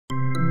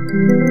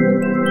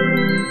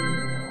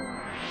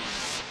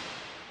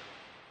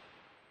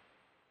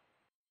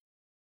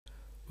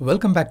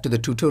Welcome back to the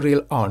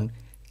tutorial on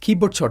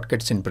keyboard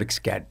shortcuts in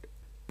BricsCAD.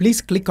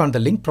 Please click on the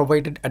link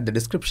provided at the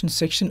description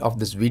section of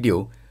this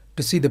video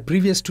to see the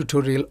previous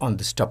tutorial on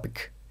this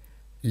topic.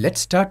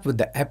 Let's start with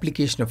the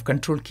application of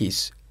control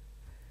keys.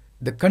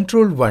 The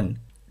Ctrl 1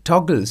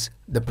 toggles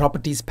the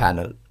properties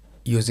panel,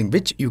 using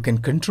which you can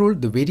control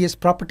the various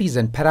properties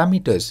and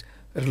parameters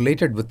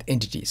related with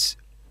entities.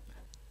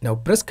 Now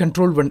press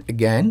Ctrl 1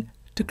 again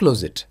to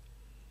close it.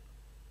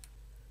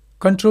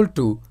 Ctrl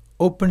 2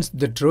 opens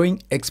the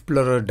Drawing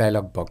Explorer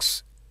dialog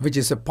box, which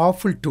is a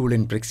powerful tool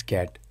in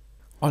BricsCAD.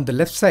 On the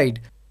left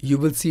side, you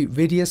will see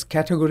various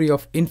categories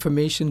of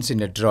informations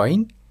in a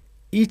drawing.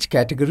 Each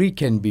category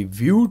can be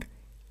viewed,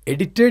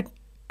 edited,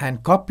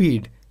 and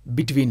copied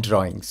between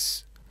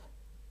drawings.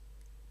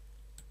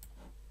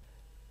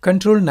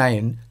 Ctrl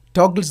 9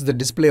 toggles the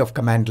display of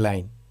command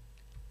line.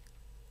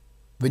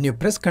 When you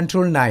press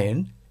Ctrl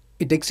 9,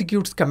 it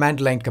executes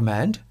command line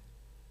command,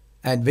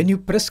 and when you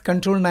press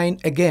Ctrl 9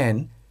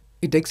 again,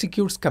 it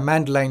executes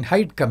command line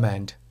hide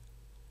command.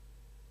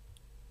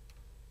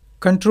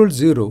 Ctrl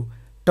 0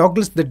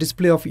 toggles the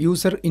display of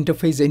user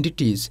interface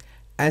entities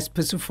as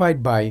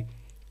specified by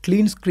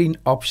clean screen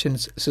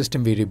options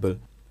system variable.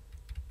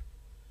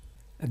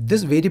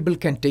 This variable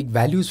can take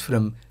values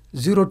from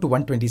 0 to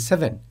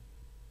 127.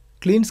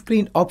 Clean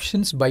screen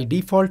options by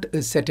default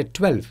is set at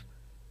 12.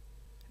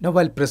 Now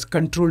I'll press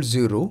Ctrl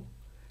 0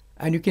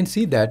 and you can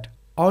see that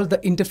all the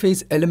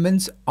interface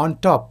elements on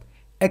top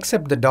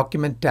except the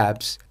document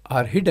tabs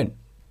are hidden.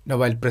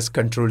 Now I'll press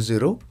Ctrl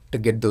 0 to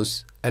get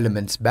those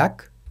elements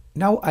back.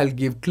 Now I'll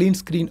give clean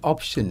screen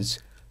options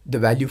the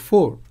value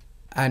 4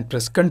 and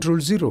press Ctrl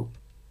 0.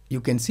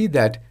 You can see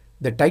that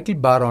the title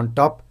bar on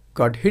top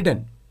got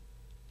hidden.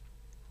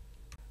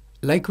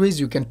 Likewise,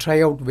 you can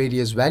try out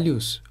various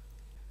values.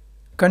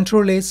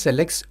 Ctrl A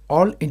selects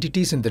all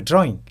entities in the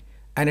drawing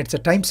and it's a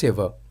time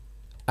saver.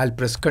 I'll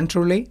press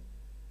Ctrl A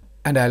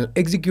and I'll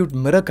execute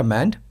mirror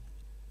command.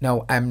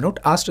 Now I'm not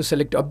asked to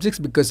select objects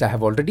because I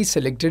have already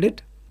selected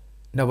it.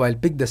 Now I'll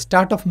pick the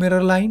start of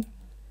mirror line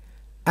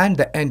and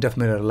the end of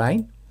mirror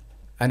line,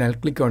 and I'll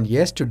click on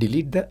yes to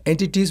delete the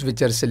entities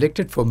which are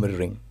selected for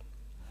mirroring.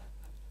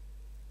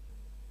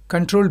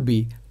 Ctrl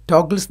B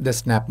toggles the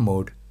snap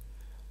mode.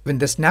 When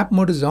the snap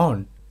mode is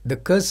on, the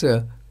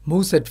cursor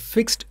moves at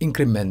fixed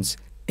increments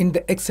in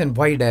the X and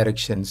Y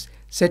directions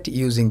set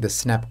using the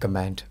snap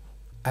command.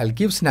 I'll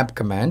give snap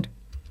command,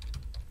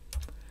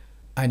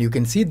 and you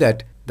can see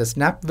that the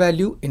snap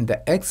value in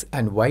the X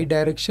and Y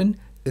direction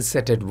is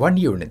set at 1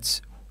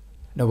 units.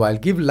 Now I'll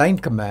give line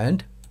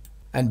command,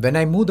 and when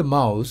I move the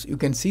mouse, you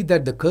can see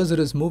that the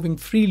cursor is moving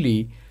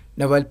freely.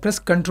 Now I'll press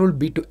Ctrl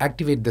B to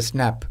activate the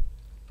snap.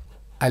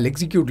 I'll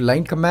execute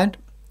line command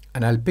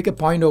and I'll pick a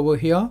point over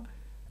here.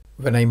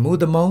 When I move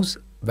the mouse,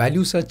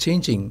 values are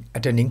changing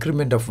at an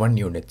increment of 1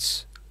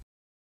 units.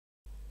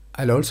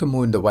 I'll also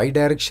move in the Y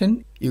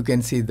direction. You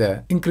can see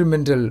the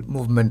incremental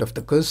movement of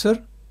the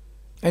cursor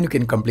and you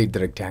can complete the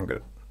rectangle.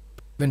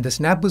 When the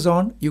snap is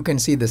on, you can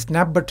see the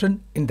snap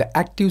button in the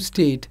active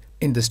state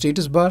in the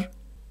status bar.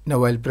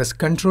 Now I'll press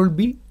Ctrl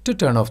B to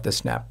turn off the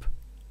snap.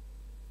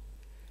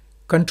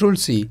 Ctrl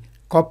C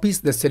copies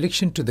the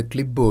selection to the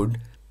clipboard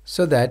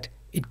so that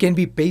it can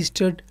be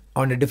pasted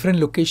on a different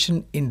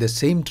location in the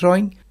same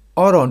drawing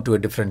or onto a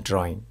different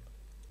drawing.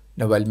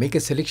 Now I'll make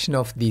a selection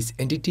of these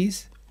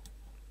entities.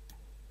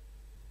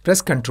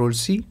 Press Ctrl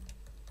C,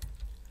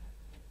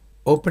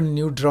 open a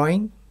new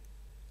drawing,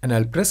 and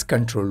I'll press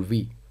Ctrl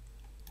V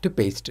to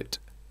paste it.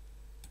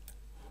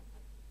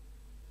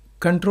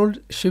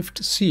 Ctrl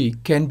Shift C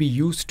can be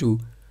used to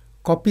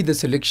copy the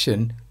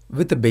selection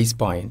with a base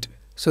point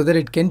so that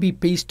it can be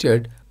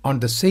pasted on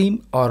the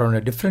same or on a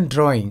different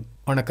drawing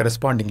on a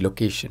corresponding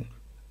location.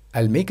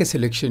 I'll make a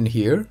selection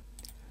here,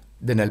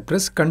 then I'll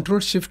press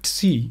Ctrl Shift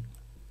C,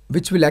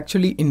 which will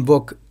actually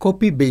invoke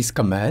copy base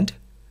command.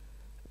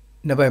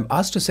 Now I'm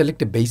asked to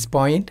select a base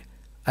point.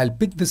 I'll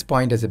pick this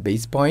point as a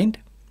base point.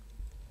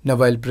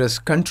 Now I'll press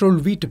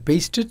Ctrl V to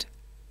paste it,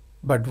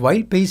 but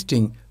while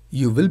pasting,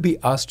 you will be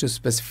asked to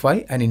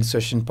specify an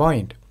insertion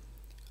point.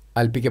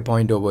 I'll pick a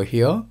point over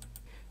here.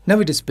 Now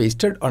it is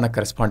pasted on a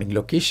corresponding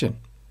location.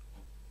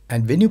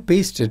 And when you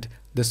paste it,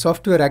 the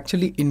software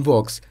actually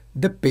invokes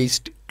the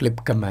paste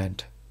clip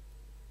command.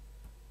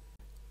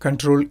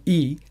 Ctrl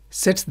E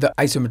sets the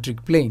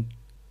isometric plane,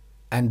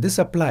 and this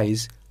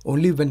applies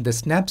only when the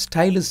snap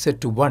style is set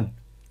to 1.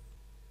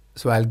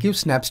 So I'll give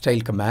snap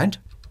style command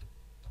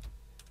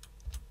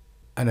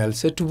and I'll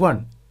set to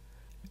 1.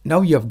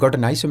 Now you have got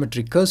an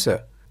isometric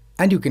cursor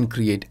and you can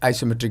create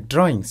isometric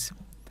drawings.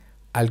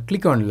 I'll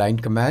click on line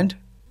command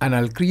and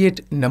I'll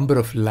create number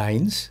of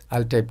lines.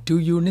 I'll type 2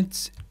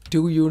 units,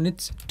 2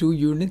 units, 2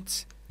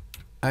 units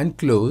and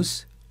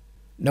close.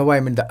 Now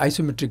I'm in the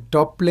isometric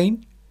top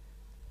plane.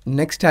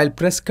 Next I'll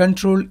press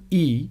Ctrl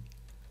E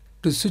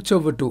to switch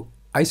over to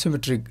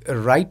isometric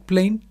right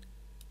plane.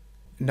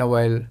 Now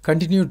I'll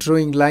continue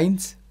drawing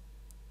lines.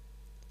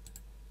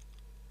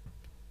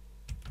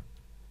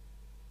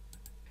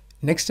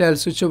 Next, I'll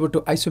switch over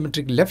to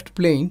isometric left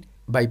plane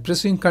by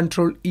pressing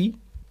Ctrl E.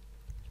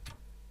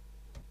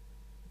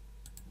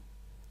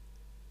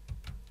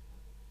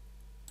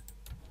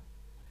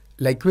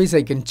 Likewise,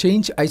 I can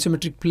change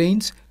isometric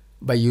planes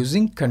by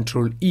using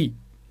Ctrl E.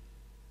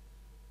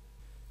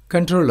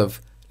 Ctrl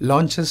F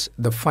launches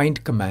the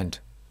Find command.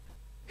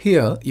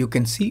 Here you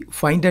can see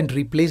Find and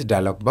Replace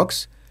dialog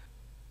box.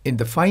 In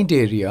the Find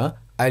area,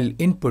 I'll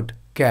input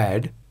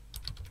CAD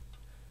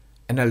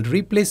and I'll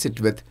replace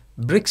it with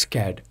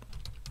BricsCAD.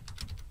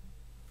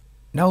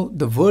 Now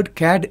the word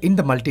CAD in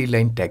the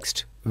multi-line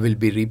text will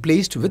be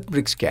replaced with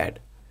BricsCAD.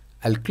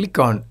 I'll click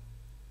on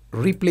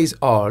Replace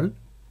All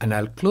and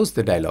I'll close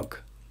the dialog.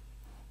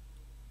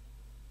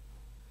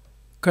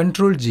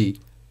 Ctrl G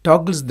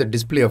toggles the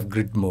display of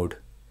grid mode.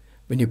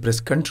 When you press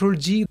Ctrl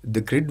G,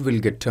 the grid will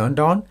get turned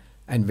on,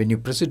 and when you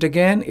press it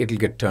again, it will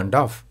get turned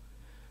off.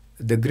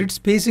 The grid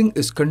spacing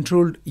is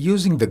controlled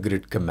using the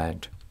grid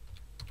command.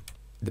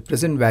 The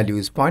present value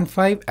is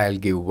 0.5, I'll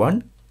give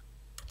 1.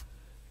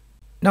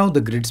 Now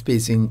the grid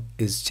spacing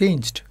is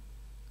changed.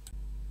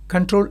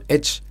 Ctrl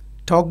H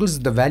toggles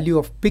the value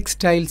of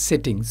Pickstyle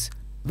settings,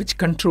 which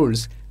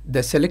controls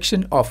the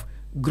selection of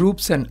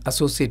groups and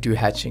associative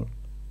hatching.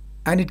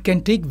 And it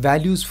can take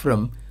values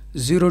from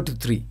 0 to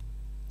 3.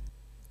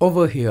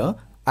 Over here,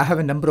 I have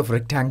a number of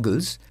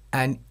rectangles,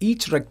 and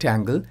each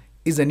rectangle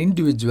is an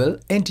individual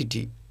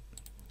entity.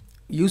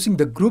 Using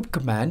the group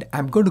command,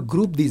 I'm going to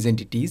group these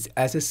entities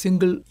as a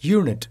single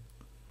unit.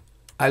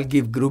 I'll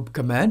give group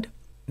command.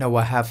 Now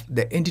I have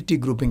the entity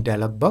grouping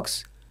dialog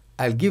box.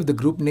 I'll give the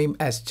group name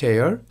as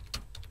chair.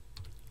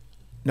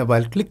 Now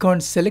I'll click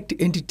on select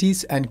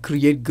entities and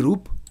create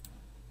group.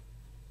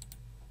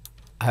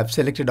 I have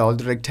selected all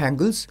the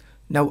rectangles.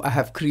 Now I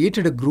have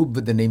created a group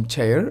with the name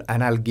chair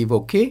and I'll give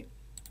OK.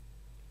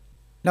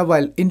 Now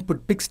I'll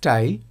input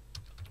Pickstyle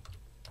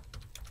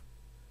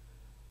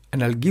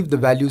and I'll give the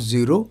value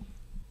 0.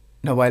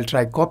 Now I'll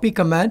try copy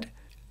command,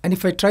 and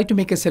if I try to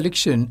make a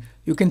selection,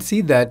 you can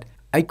see that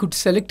I could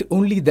select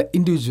only the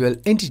individual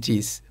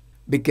entities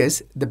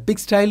because the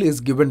Pickstyle is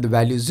given the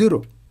value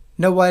 0.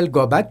 Now I'll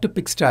go back to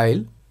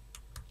Pickstyle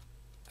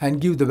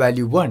and give the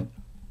value 1.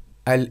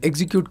 I'll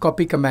execute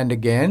copy command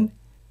again.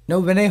 Now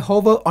when I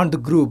hover on the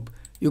group,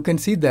 you can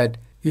see that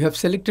you have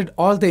selected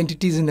all the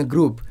entities in a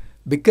group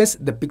because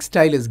the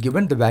Pickstyle is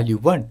given the value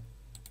 1.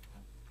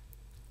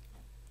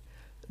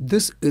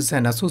 This is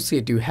an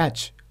associative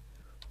hatch.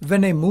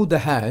 When I move the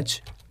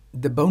hatch,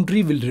 the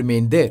boundary will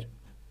remain there.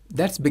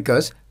 That's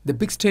because the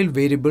Pickstyle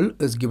variable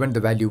is given the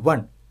value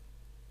 1.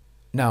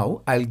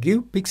 Now I'll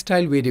give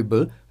Pickstyle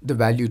variable the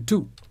value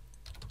 2.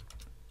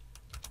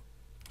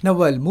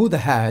 Now I'll move the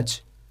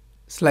hatch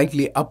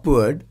slightly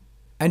upward,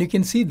 and you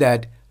can see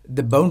that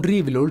the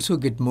boundary will also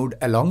get moved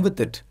along with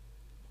it.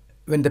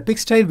 When the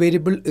Pickstyle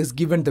variable is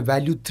given the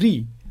value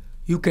 3,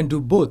 you can do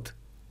both.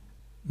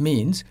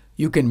 Means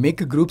you can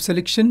make a group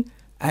selection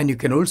and you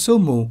can also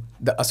move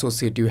the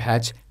associative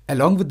hatch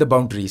along with the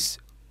boundaries.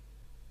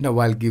 Now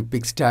I'll give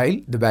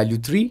Pickstyle the value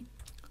 3.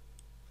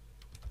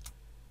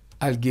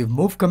 I'll give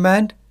move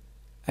command,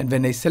 and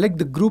when I select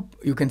the group,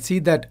 you can see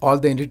that all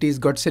the entities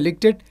got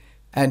selected,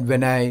 and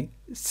when I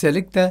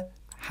select the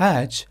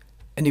hatch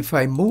and if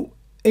I move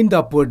in the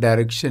upward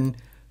direction,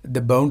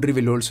 the boundary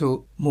will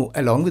also move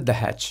along with the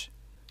hatch.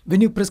 When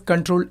you press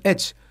Ctrl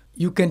H,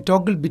 you can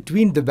toggle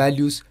between the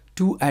values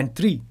 2 and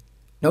 3.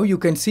 Now you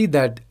can see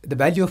that the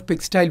value of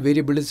Pickstyle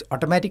variable is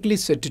automatically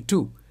set to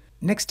 2.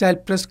 Next I'll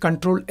press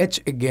Ctrl H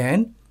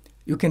again.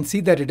 You can see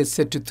that it is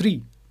set to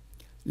 3.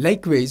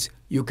 Likewise,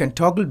 you can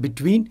toggle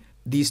between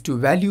these two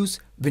values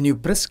when you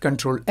press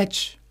Ctrl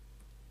H.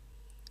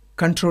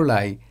 Ctrl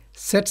I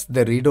sets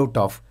the readout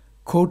of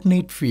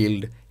coordinate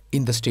field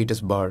in the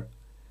status bar.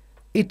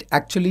 It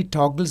actually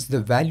toggles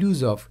the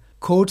values of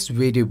quotes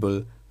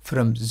variable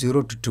from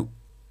 0 to 2.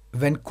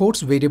 When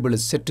quotes variable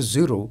is set to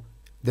 0,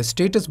 the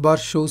status bar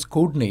shows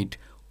coordinate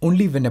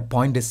only when a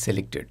point is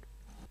selected.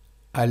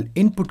 I'll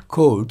input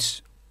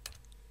quotes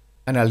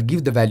and I'll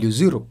give the value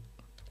 0.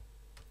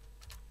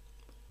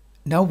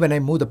 Now when I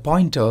move the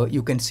pointer,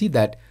 you can see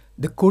that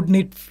the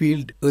coordinate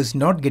field is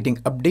not getting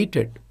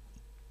updated.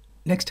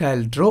 Next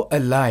I'll draw a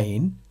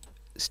line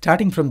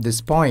starting from this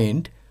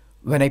point.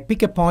 When I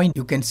pick a point,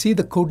 you can see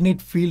the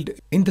coordinate field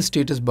in the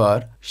status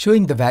bar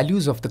showing the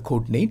values of the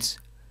coordinates.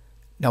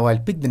 Now I'll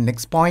pick the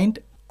next point.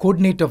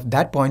 Coordinate of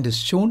that point is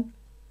shown.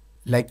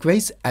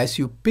 Likewise, as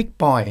you pick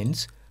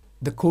points,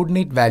 the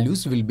coordinate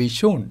values will be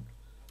shown.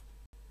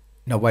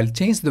 Now I'll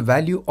change the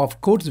value of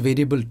quotes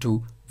variable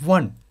to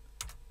 1.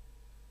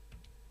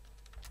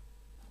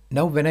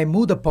 Now when I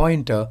move the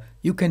pointer,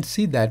 you can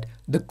see that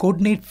the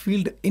coordinate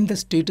field in the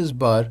status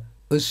bar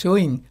is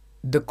showing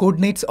the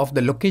coordinates of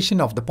the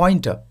location of the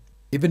pointer,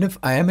 even if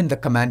I am in the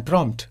command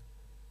prompt.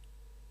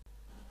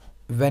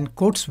 When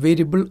quotes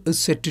variable is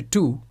set to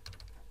 2,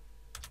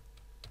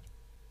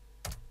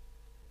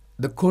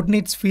 the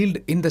coordinates field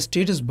in the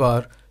status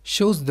bar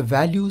shows the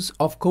values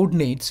of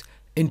coordinates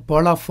in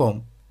polar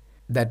form,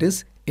 that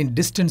is in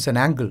distance and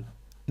angle.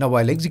 Now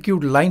I'll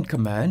execute line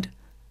command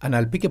and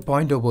I'll pick a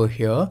point over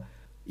here.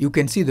 you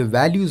can see the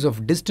values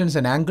of distance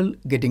and angle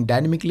getting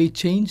dynamically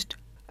changed,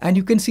 and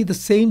you can see the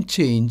same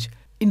change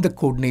in the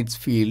coordinates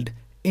field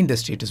in the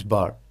status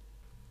bar.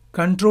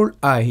 Ctrl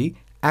I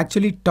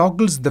actually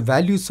toggles the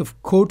values of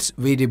quotes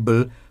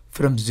variable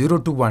from 0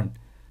 to 1.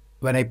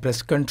 When I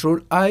press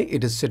Ctrl I,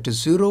 it is set to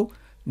 0.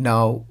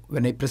 Now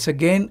when I press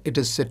again, it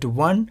is set to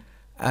 1,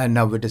 and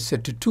now it is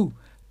set to 2.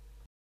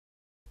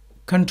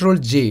 Ctrl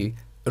J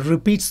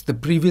repeats the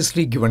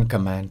previously given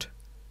command.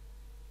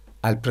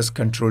 I'll press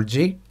Ctrl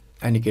J,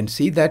 and you can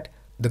see that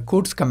the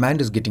quotes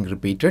command is getting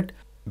repeated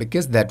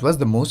because that was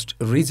the most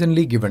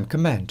recently given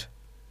command.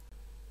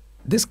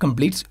 This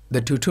completes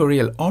the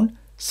tutorial on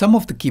some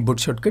of the keyboard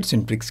shortcuts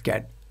in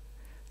BricsCAD.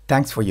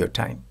 Thanks for your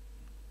time.